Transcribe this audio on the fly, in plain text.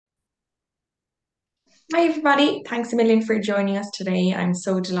Hi, everybody. Thanks a million for joining us today. I'm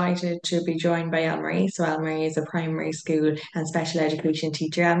so delighted to be joined by Elmarie. So, Elmarie is a primary school and special education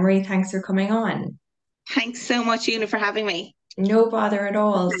teacher. Elmarie, thanks for coming on. Thanks so much, Una, for having me. No bother at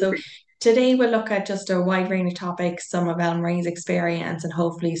all. So, today we'll look at just a wide range of topics, some of Elmarie's experience, and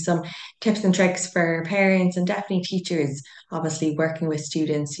hopefully some tips and tricks for parents and definitely teachers, obviously working with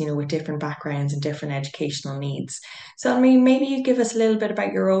students, with different backgrounds and different educational needs. So, Elmarie, maybe you give us a little bit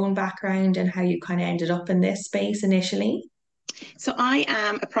about your own background and how you kind of ended up in this space initially. So I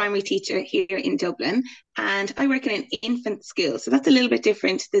am a primary teacher here in Dublin and I work in an infant school. So that's a little bit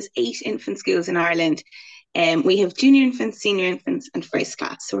different. There's 8 infant schools in Ireland. We have junior infants, senior infants, and first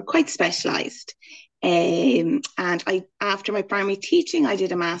class. So we're quite specialised. And after my primary teaching, I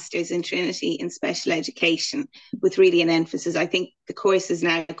did a master's in Trinity in special education with really an emphasis. I think the course is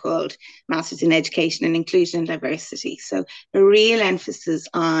now called Masters in Education and Inclusion and Diversity. So a real emphasis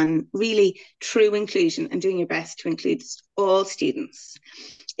on really true inclusion and doing your best to include all students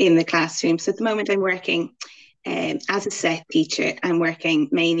in the classroom. So at the moment, I'm working as a set teacher. I'm working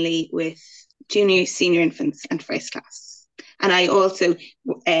mainly with junior, senior infants, and first class. And I also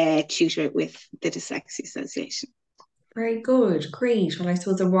tutor with the Dyslexia Association. Very good, great. Well, I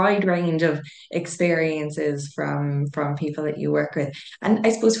suppose a wide range of experiences from people that you work with. And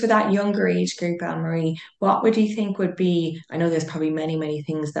I suppose for that younger age group, Anne Marie, what would you think would be, I know there's probably many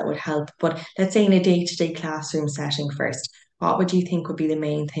things that would help, but let's say in a day-to-day classroom setting first, what would you think would be the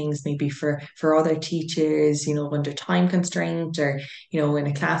main things maybe for other teachers, under time constraint or, in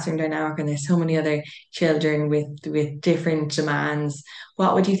a classroom dynamic and there's so many other children with different demands.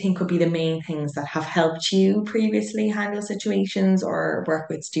 What would you think would be the main things that have helped you previously handle situations or work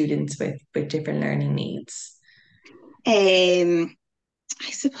with students with different learning needs? Um,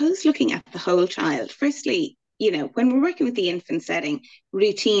 I suppose looking at the whole child, firstly, when we're working with the infant setting,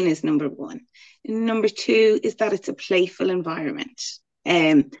 routine is number one. Number two is that it's a playful environment.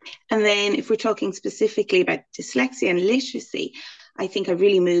 Um, and then if we're talking specifically about dyslexia and literacy, I think I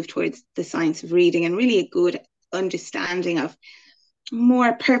really moved towards the science of reading and really a good understanding of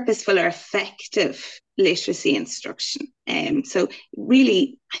more purposeful or effective literacy instruction. So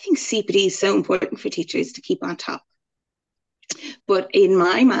really, I think CPD is so important for teachers to keep on top. But in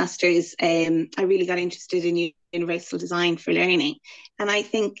my master's, I really got interested in universal design for learning. And I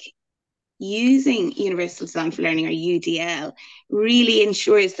think using universal design for learning or UDL really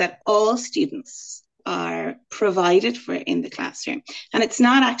ensures that all students are provided for in the classroom. And it's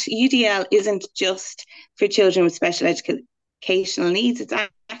not actually, UDL isn't just for children with special educational needs, it's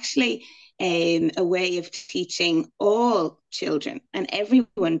actually a way of teaching all children, and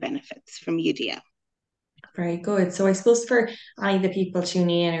everyone benefits from UDL. Very good. So I suppose for either people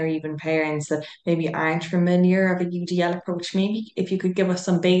tuning in or even parents that maybe aren't familiar of a UDL approach, maybe if you could give us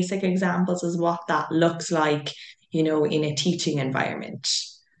some basic examples as what that looks like, in a teaching environment.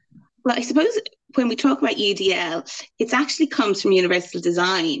 Well, I suppose when we talk about UDL, it actually comes from universal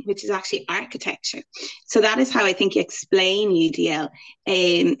design, which is actually architecture. So that is how I think you explain UDL.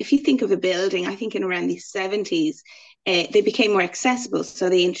 If you think of a building, I think in around the 70s, they became more accessible. So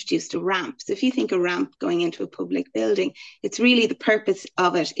they introduced a ramp. So if you think a ramp going into a public building, it's really the purpose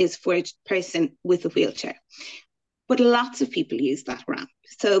of it is for a person with a wheelchair. But lots of people use that ramp.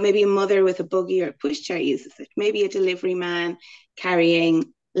 So maybe a mother with a buggy or a pushchair uses it. Maybe a delivery man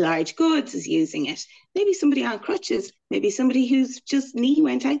carrying large goods is using it. Maybe somebody on crutches, maybe somebody whose just knee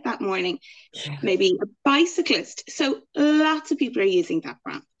went out that morning, maybe a bicyclist. So lots of people are using that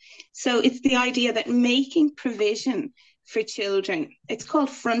ramp. So it's the idea that making provision for children, it's called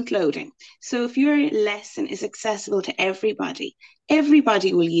front loading. So if your lesson is accessible to everybody,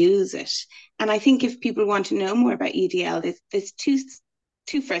 everybody will use it. And I think if people want to know more about UDL, there's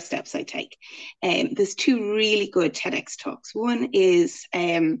two first steps I take. There's two really good TEDx talks. One is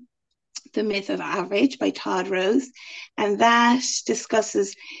The Myth of Average by Todd Rose, and that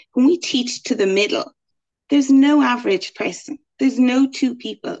discusses when we teach to the middle, there's no average person. There's no two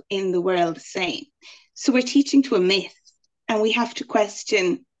people in the world the same. So we're teaching to a myth, and we have to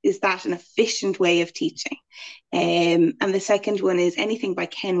question, is that an efficient way of teaching? And the second one is anything by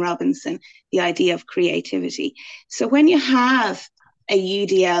Ken Robinson, the idea of creativity. So when you have a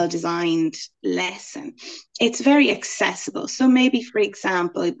UDL designed lesson, it's very accessible. So maybe, for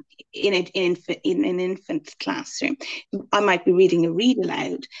example, in an infant classroom, I might be reading a read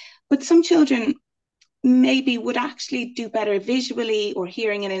aloud, but some children maybe would actually do better visually or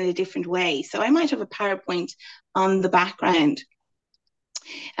hearing it in a different way. So I might have a PowerPoint on the background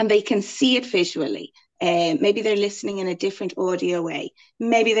and they can see it visually. Maybe they're listening in a different audio way.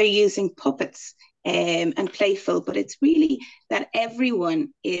 Maybe they're using puppets and playful, but it's really that everyone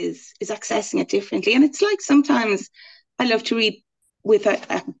is accessing it differently. And it's like sometimes I love to read with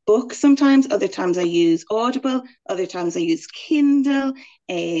a book sometimes, other times I use Audible, other times I use Kindle.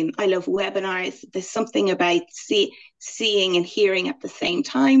 I love webinars. There's something about seeing and hearing at the same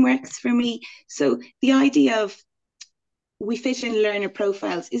time works for me. So the idea of we fit in learner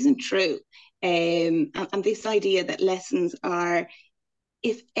profiles isn't true. And this idea that lessons are,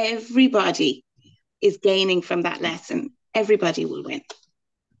 if everybody is gaining from that lesson, everybody will win.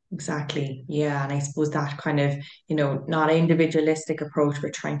 Exactly. Yeah. And I suppose that kind of, not individualistic approach,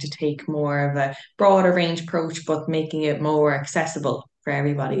 but trying to take more of a broader range approach, but making it more accessible for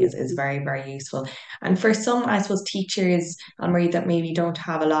everybody is very, very useful. And for some, I suppose, teachers, Anne-Marie, that maybe don't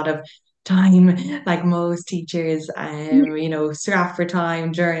have a lot of time, like most teachers, strapped for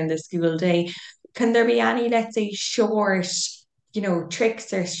time during the school day, can there be any, let's say, short,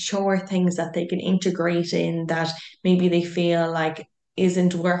 tricks or short things that they can integrate in that maybe they feel like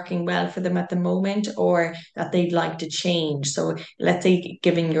isn't working well for them at the moment or that they'd like to change? So let's say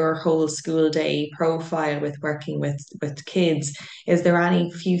given your whole school day profile with working with kids, is there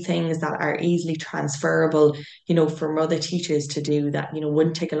any few things that are easily transferable, from other teachers to do that,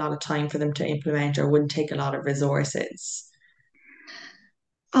 wouldn't take a lot of time for them to implement or wouldn't take a lot of resources?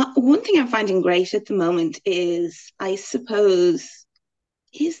 One thing I'm finding great at the moment is, I suppose,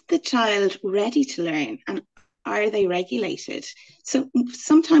 is the child ready to learn and are they regulated? So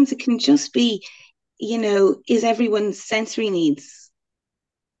sometimes it can just be, is everyone's sensory needs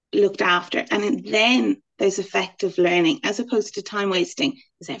looked after? And then there's effective learning as opposed to time wasting.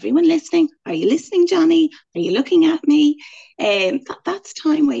 Is everyone listening? Are you listening, Johnny? Are you looking at me? That's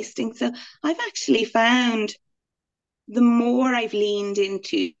time wasting. So I've actually found the more I've leaned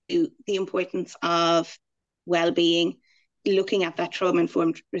into the importance of well-being, looking at that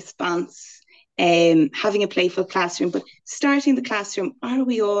trauma-informed response, having a playful classroom, but starting the classroom, are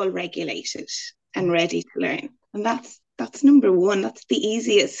we all regulated and ready to learn? And that's number one. That's the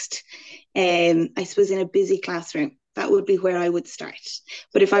easiest. I suppose in a busy classroom, that would be where I would start.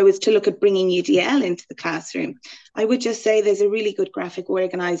 But if I was to look at bringing UDL into the classroom, I would just say there's a really good graphic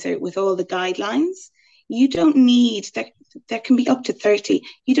organizer with all the guidelines. You don't need that. There can be up to 30.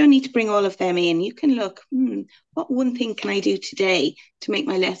 You don't need to bring all of them in. You can look, what one thing can I do today to make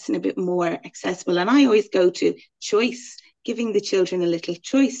my lesson a bit more accessible? And I always go to choice, giving the children a little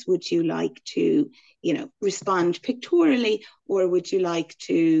choice. Would you like to, respond pictorially, or would you like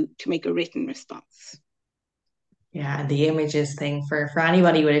to make a written response? Yeah, and the images thing for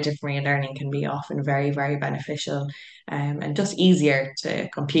anybody with a different way of learning can be often very, very beneficial, and just easier to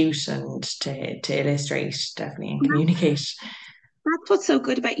compute and to illustrate, definitely, and communicate. That's what's so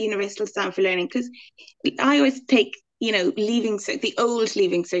good about Universal Design for Learning, because I always take, leaving cert, the old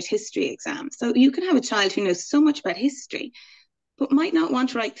leaving cert history exam. So you can have a child who knows so much about history, but might not want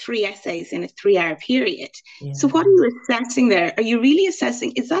to write 3 essays in a 3 hour period. So Yeah, what are you assessing there? Are you really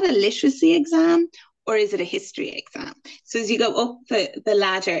assessing, is that a literacy exam or is it a history exam? So as you go up the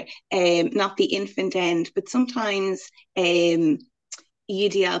ladder, not the infant end, but sometimes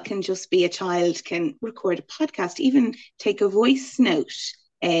UDL can just be a child can record a podcast, even take a voice note,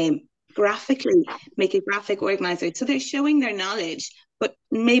 graphically make a graphic organizer. So they're showing their knowledge, but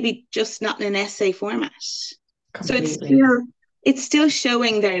maybe just not in an essay format. So completely. it's still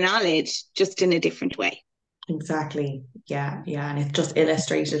showing their knowledge just in a different way. Exactly. Yeah, yeah. And it's just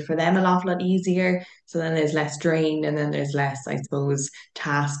illustrated for them a lot easier. So then there's less drain and then there's less, I suppose,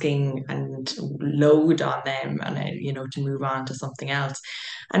 tasking and load on them and, to move on to something else.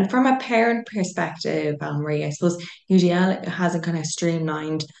 And from a parent perspective, Marie, I suppose UDL hasn't kind of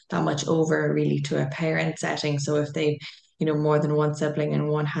streamlined that much over really to a parent setting. So if they more than one sibling and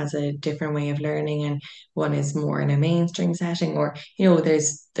one has a different way of learning and one is more in a mainstream setting, or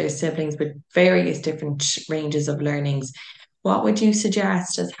there's siblings with various different ranges of learnings, what would you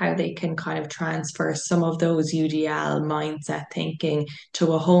suggest as how they can kind of transfer some of those UDL mindset thinking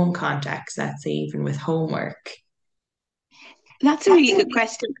to a home context, let's say even with homework? That's a really good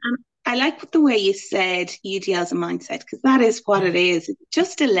question. And I like the way you said UDL as a mindset, because that is what it is. It's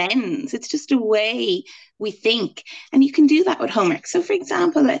just a lens, it's just a way we think. And you can do that with homework. So, for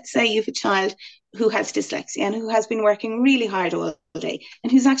example, let's say you have a child who has dyslexia and who has been working really hard all day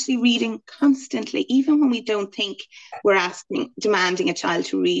and who's actually reading constantly, even when we don't think we're demanding a child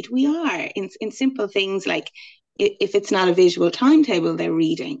to read. We are in simple things like if it's not a visual timetable, they're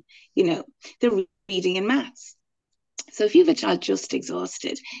reading in maths. So if you have a child just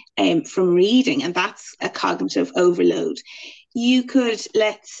exhausted from reading, and that's a cognitive overload, you could,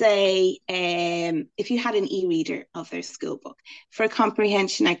 let's say, if you had an e-reader of their school book for a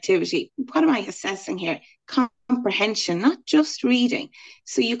comprehension activity, what am I assessing here? Comprehension, not just reading.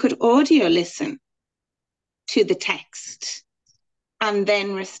 So you could audio listen to the text and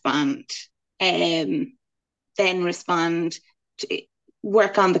then respond. Um, then respond to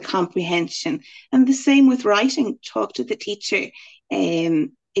work on the comprehension. And the same with writing. Talk to the teacher.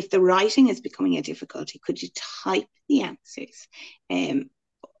 If the writing is becoming a difficulty, could you type the answers? Um,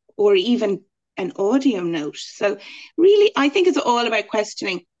 or even an audio note. So really, I think it's all about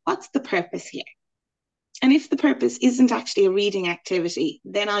questioning what's the purpose here? And if the purpose isn't actually a reading activity,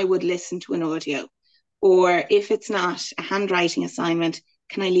 then I would listen to an audio. Or if it's not a handwriting assignment,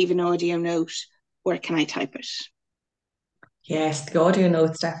 can I leave an audio note or can I type it? Yes, the audio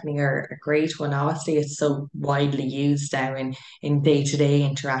notes definitely are a great one. Obviously, it's so widely used now in day-to-day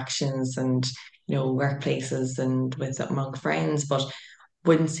interactions and workplaces and with among friends, but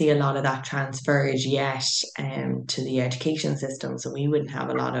wouldn't see a lot of that transferred yet to the education system. So we wouldn't have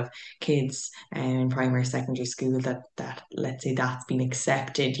a lot of kids in primary, secondary school that let's say that's been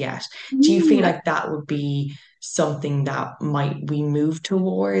accepted yet. Do you feel Mm. like that would be something that might we move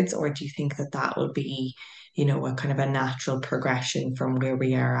towards, or do you think that that would be, a kind of a natural progression from where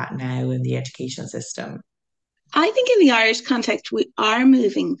we are at now in the education system? I think in the Irish context, we are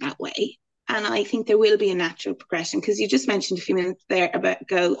moving that way. And I think there will be a natural progression because you just mentioned a few minutes there about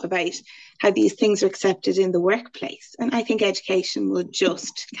how these things are accepted in the workplace. And I think education will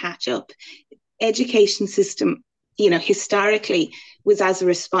just catch up. Education system, historically was as a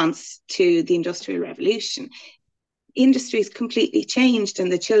response to the Industrial Revolution. Industries completely changed, and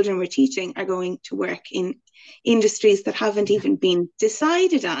the children we're teaching are going to work in industries that haven't even been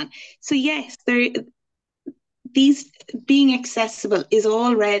decided on. So yes, these being accessible is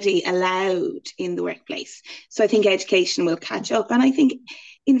already allowed in the workplace. So I think education will catch up. And I think,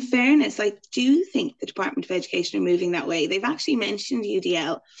 in fairness, I do think the Department of Education are moving that way. They've actually mentioned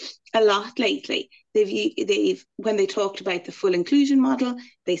UDL a lot lately. They've when they talked about the full inclusion model,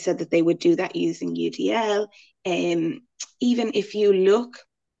 they said that they would do that using UDL. Even if you look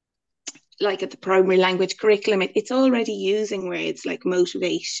like at the primary language curriculum, it's already using words like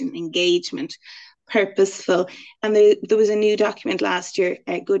motivation, engagement, purposeful. And there was a new document last year,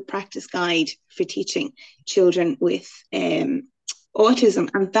 a good practice guide for teaching children with autism,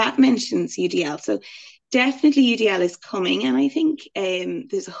 and that mentions UDL. So definitely UDL is coming. And I think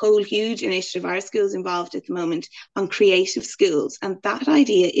there's a whole huge initiative, our schools involved at the moment, on creative schools. And that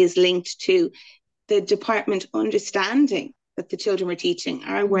idea is linked to the department understanding that the children we're teaching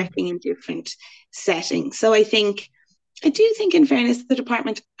are working in different settings. So I do think, in fairness, the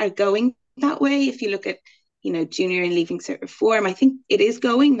department are going that way. If you look at, junior and leaving cert reform, I think it is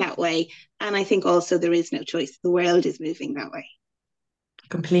going that way. And I think also there is no choice. The world is moving that way.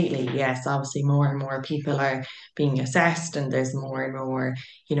 Completely, yes. Obviously, more and more people are being assessed, and there's more and more,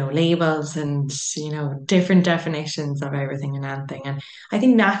 labels and, different definitions of everything and anything. And I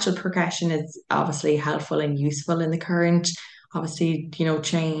think natural progression is obviously helpful and useful in the current, obviously,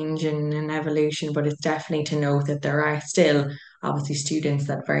 change and evolution. But it's definitely to note that there are still obviously students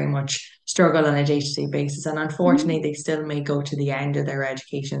that very much struggle on a day-to-day basis. And unfortunately, they still may go to the end of their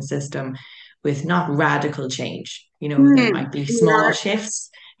education system with not radical change. There Mm, might be small yeah,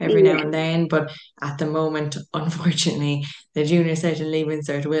 shifts every now yeah. and then, but at the moment, unfortunately, the junior cert and leaving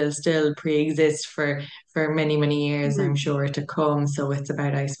cert will still pre-exist for many, many years, I'm Mm. sure, to come. So it's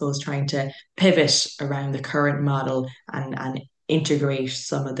about, I suppose, trying to pivot around the current model and integrate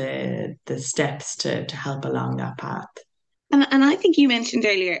some of the steps to help along that path. And I think you mentioned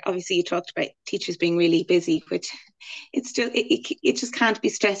earlier, obviously, you talked about teachers being really busy, which it just can't be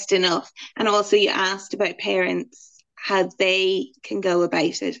stressed enough. And also, you asked about parents, how they can go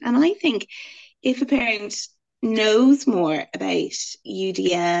about it. And I think if a parent knows more about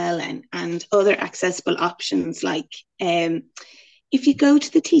UDL and other accessible options, like if you go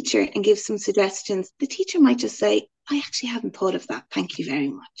to the teacher and give some suggestions, the teacher might just say, I actually hadn't thought of that. Thank you very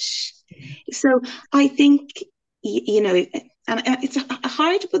much. So I think, and it's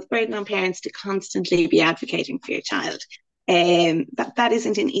hard to put the burden on parents to constantly be advocating for your child. That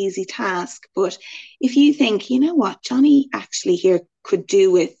isn't an easy task. But if you think, you know what, Johnny actually here could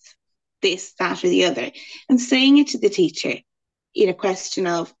do with this, that, or the other, and saying it to the teacher in a question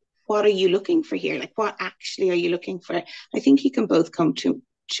of, what are you looking for here? Like, what actually are you looking for? I think you can both come to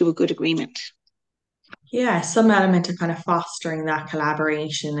a good agreement. Yeah, some element of kind of fostering that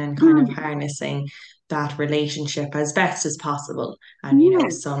collaboration and kind of Mm, harnessing that relationship as best as possible. And yeah.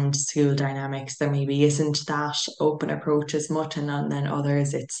 some school dynamics there maybe isn't that open approach as much, and then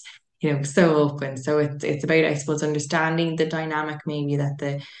others so open. So it's about, I suppose, understanding the dynamic maybe that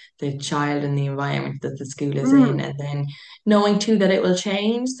the child and the environment that the school is in, Mm, and then knowing too that it will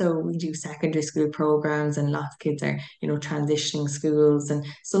change. So we do secondary school programs, and lots of kids are, transitioning schools, and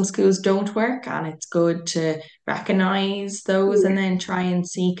some schools don't work, and it's good to recognize those and yeah. then try and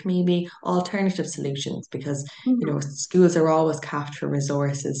seek maybe alternative solutions, because Mm, schools are always capped for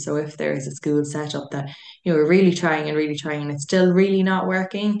resources. So if there is a school set up that we're really trying and it's still really not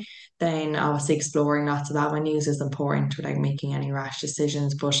working, then obviously exploring lots of avenues is important without making any rash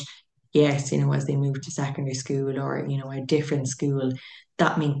decisions. But yes, as they move to secondary school or, a different school,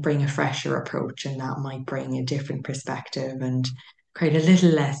 that might bring a fresher approach, and that might bring a different perspective and create a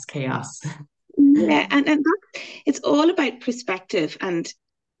little less chaos. yeah, and it's all about perspective and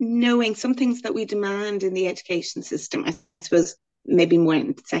knowing some things that we demand in the education system. I suppose maybe more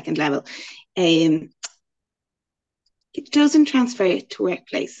in the second level. Um, it doesn't transfer to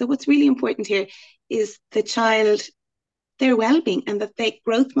workplace. So what's really important here is the child, their well-being, and that they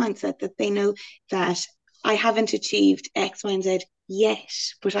growth mindset, that they know that I haven't achieved X, Y, and Z yet,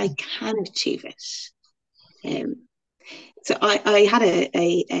 but I can achieve it. Um, so I had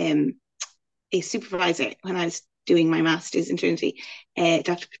a supervisor when I was doing my master's in Trinity,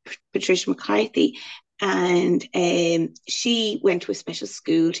 Dr. Patricia McCarthy, and she went to a special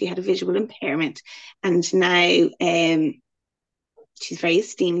school. She had a visual impairment, and now she's very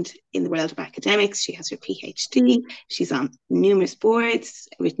esteemed in the world of academics. She has her PhD. She's on numerous boards,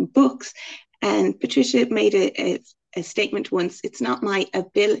 written books. And Patricia made a statement once: it's not my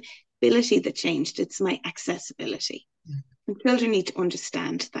ability that changed, it's my accessibility. And children need to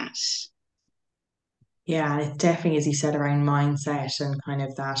understand that. Yeah, and it definitely, as you said, around mindset and kind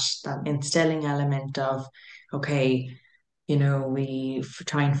of that instilling element of, okay, we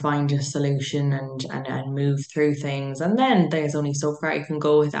try and find a solution and move through things. And then there's only so far you can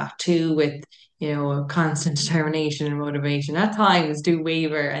go with that too, with, a constant determination and motivation. At times do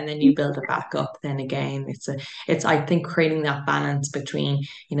waver and then you build it back up. Then again, it's, I think, creating that balance between,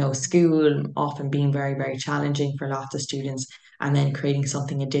 school often being very, very challenging for lots of students, and then creating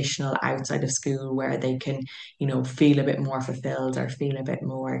something additional outside of school where they can, feel a bit more fulfilled or feel a bit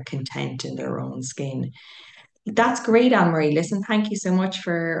more content in their own skin. That's great, Anne Marie. Listen, thank you so much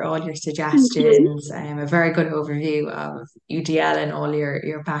for all your Thank you. suggestions. A very good overview of UDL and all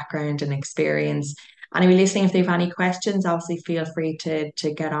your background and experience. Anybody listening, if they have any questions, obviously feel free to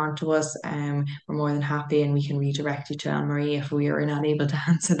get on to us. We're more than happy, and we can redirect you to Anne Marie if we are not able to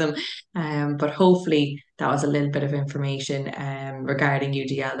answer them. But hopefully that was a little bit of information regarding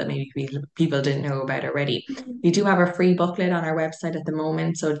UDL that maybe people didn't know about already. We do have a free booklet on our website at the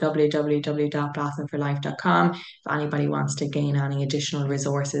moment, so www.blossomforlife.com, if anybody wants to gain any additional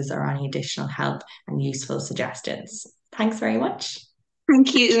resources or any additional help and useful suggestions. Thanks very much.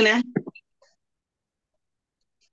 Thank you, Una.